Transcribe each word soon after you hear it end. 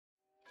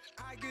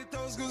I get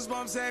those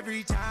goosebumps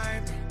every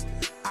time.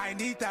 I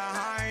need the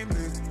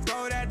Heimlich,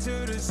 throw that to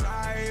the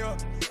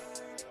side.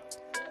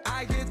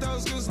 I get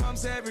those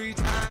goosebumps every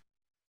time.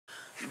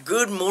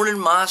 Good morning,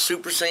 my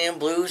Super Saiyan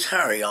Blues.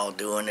 How are y'all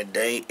doing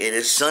today? It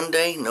is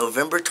Sunday,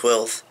 November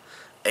 12th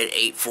at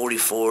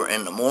 8:44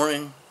 in the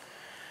morning.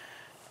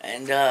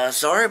 And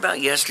sorry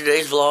about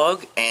yesterday's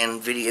vlog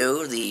and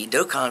video. The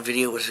Dokkan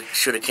video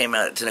should have came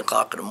out at 10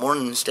 o'clock in the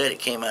morning. Instead, it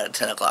came out at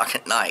 10 o'clock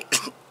at night.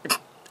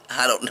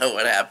 I don't know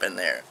what happened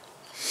there.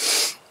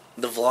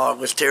 The vlog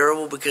was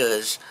terrible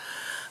because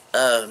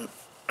went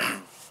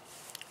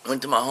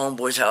to my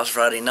homeboy's house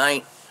Friday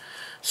night.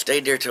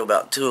 Stayed there till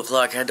about 2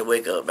 o'clock. Had to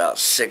wake up about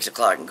 6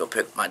 o'clock and go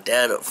pick my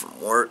dad up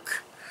from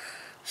work.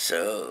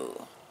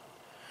 So,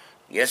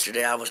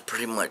 yesterday I was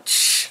pretty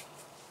much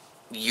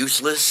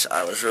useless.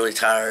 I was really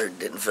tired.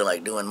 Didn't feel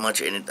like doing much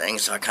of anything.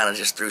 So I kind of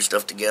just threw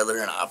stuff together,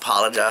 and I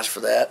apologize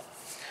for that.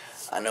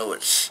 I know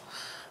it's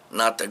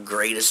not the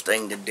greatest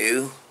thing to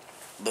do,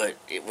 but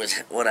it was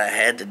what I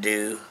had to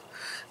do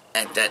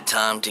at that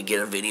time to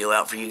get a video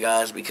out for you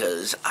guys,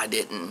 because I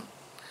didn't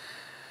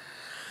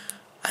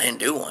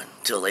do one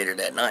till later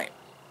that night.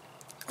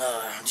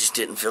 Just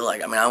didn't feel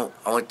like. I mean,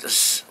 I went to,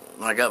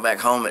 when I got back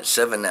home at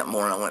 7 that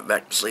morning, I went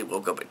back to sleep,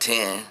 woke up at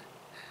 10,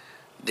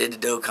 did the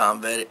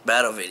Dokkan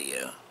battle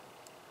video,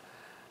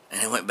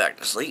 and then went back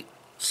to sleep.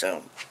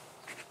 So,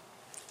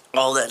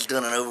 all that's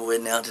done and over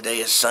with now. Today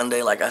is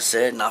Sunday, like I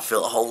said, and I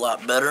feel a whole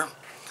lot better.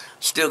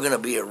 Still going to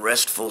be a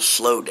restful,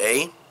 slow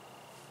day.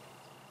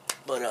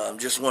 But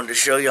just wanted to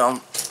show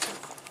y'all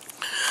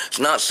it's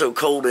not so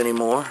cold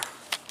anymore.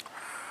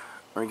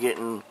 We're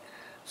getting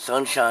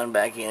sunshine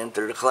back in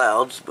through the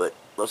clouds, but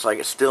looks like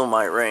it still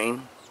might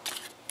rain.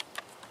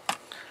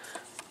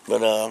 But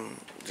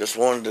just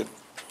wanted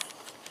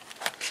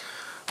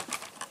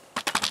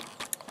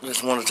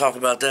to talk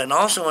about that, and I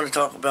also want to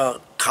talk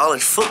about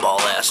college football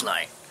last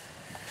night.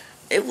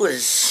 It was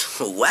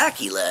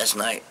wacky last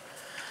night.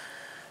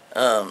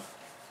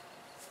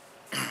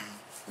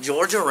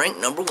 Georgia ranked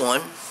number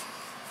 1.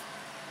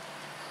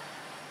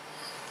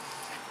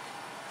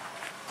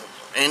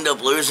 End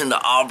up losing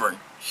to Auburn.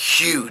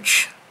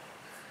 Huge.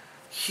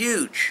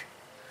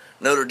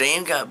 Notre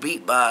Dame got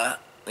beat by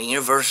the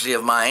University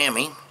of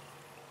Miami,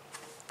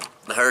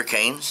 the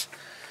Hurricanes,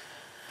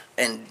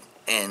 and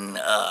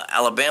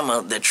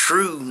Alabama, the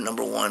true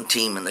number 1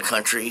 team in the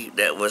country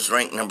that was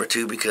ranked number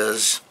 2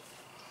 because,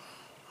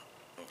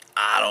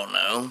 I don't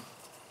know.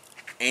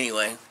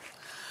 Anyway,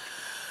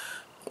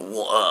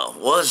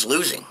 was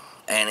losing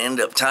and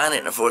ended up tying it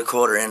in the fourth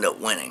quarter, ended up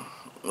winning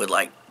with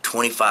like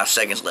 25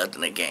 seconds left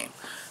in the game.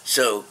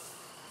 So,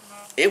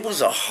 it was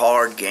a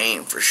hard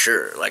game for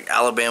sure. Like,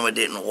 Alabama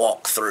didn't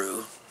walk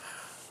through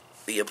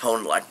the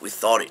opponent like we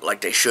thought it, like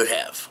they should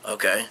have,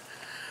 okay?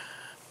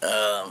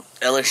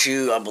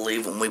 LSU, I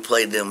believe, when we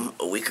played them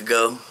a week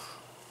ago,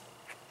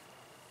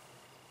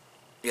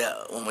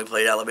 when we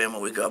played Alabama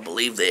a week ago, I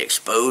believe they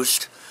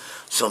exposed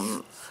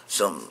some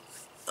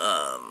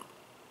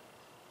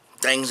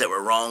things that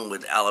were wrong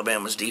with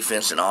Alabama's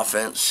defense and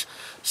offense.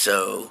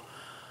 So,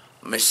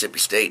 Mississippi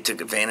State took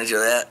advantage of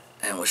that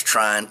and was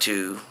trying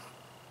to,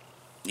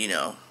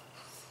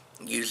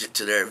 use it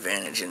to their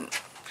advantage. And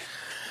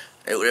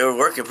they were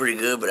working pretty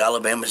good, but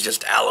Alabama's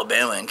just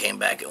Alabama and came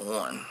back and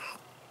won.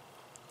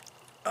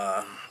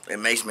 It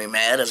makes me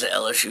mad as an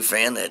LSU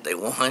fan that they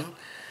won,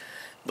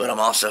 but I'm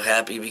also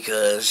happy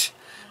because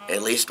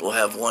at least we'll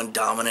have one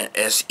dominant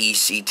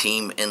SEC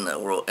team in the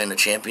world, in the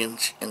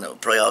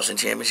playoffs and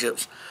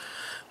championships.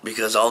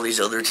 Because all these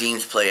other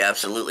teams play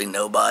absolutely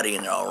nobody,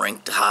 and they're all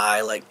ranked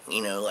high. Like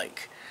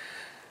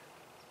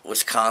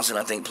Wisconsin,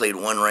 I think, played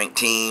 1 ranked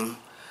team,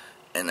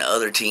 and the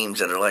other teams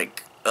that are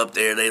like up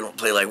there, they don't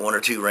play like 1 or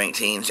 2 ranked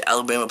teams.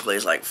 Alabama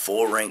plays like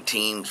 4 ranked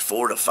teams,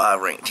 4 to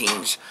 5 ranked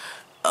teams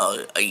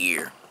a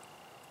year.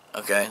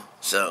 Okay,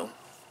 so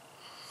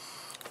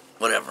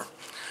whatever.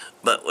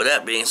 But with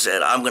that being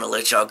said, I'm gonna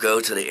let y'all go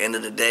to the end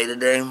of the day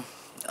today.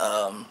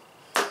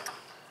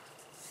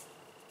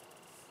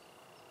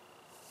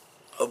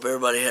 Hope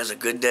everybody has a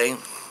good day.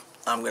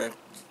 I'm going to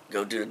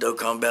go do the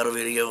Dokkan battle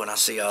video, and I'll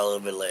see y'all a little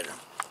bit later.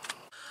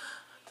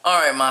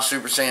 Alright, my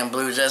Super Saiyan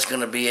Blues, that's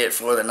going to be it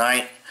for the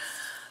night.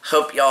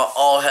 Hope y'all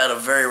all had a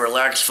very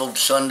relaxful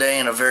Sunday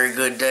and a very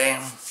good day.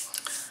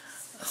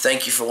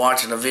 Thank you for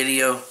watching the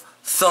video.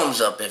 Thumbs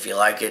up if you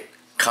like it.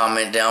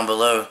 Comment down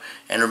below.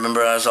 And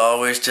remember, as I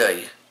always tell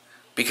you,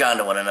 be kind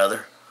to one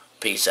another.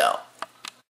 Peace out.